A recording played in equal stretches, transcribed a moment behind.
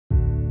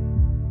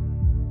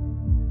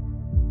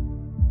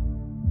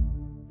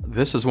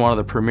This is one of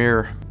the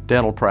premier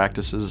dental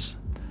practices,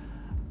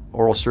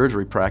 oral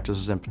surgery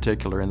practices in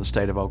particular, in the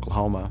state of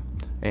Oklahoma,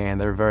 and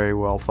they're very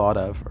well thought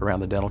of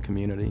around the dental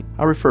community.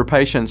 I refer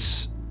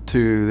patients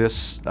to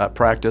this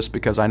practice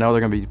because I know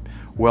they're going to be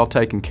well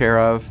taken care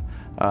of.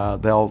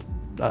 They'll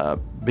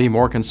be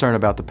more concerned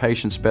about the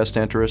patient's best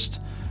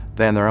interest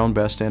than their own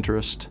best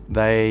interest.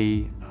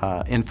 They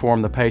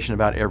inform the patient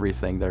about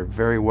everything. They're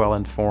very well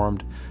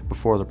informed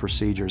before the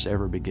procedures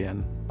ever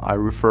begin. I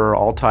refer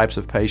all types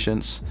of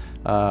patients,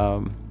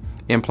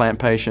 implant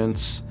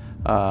patients,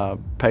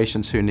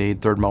 patients who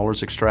need third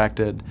molars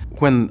extracted.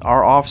 When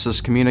our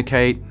offices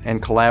communicate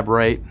and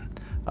collaborate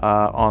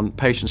on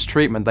patients'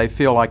 treatment, they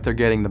feel like they're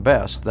getting the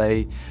best.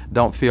 They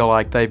don't feel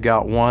like they've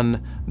got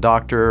one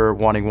doctor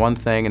wanting one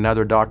thing,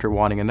 another doctor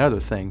wanting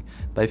another thing.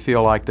 They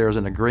feel like there's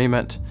an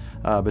agreement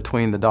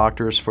between the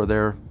doctors for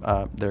their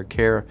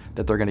care,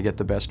 that they're going to get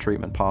the best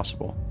treatment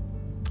possible.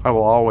 I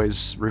will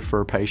always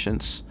refer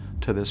patients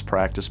to this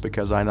practice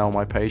because I know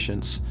my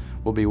patients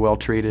will be well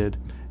treated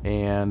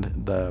and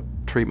the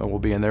treatment will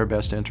be in their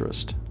best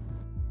interest.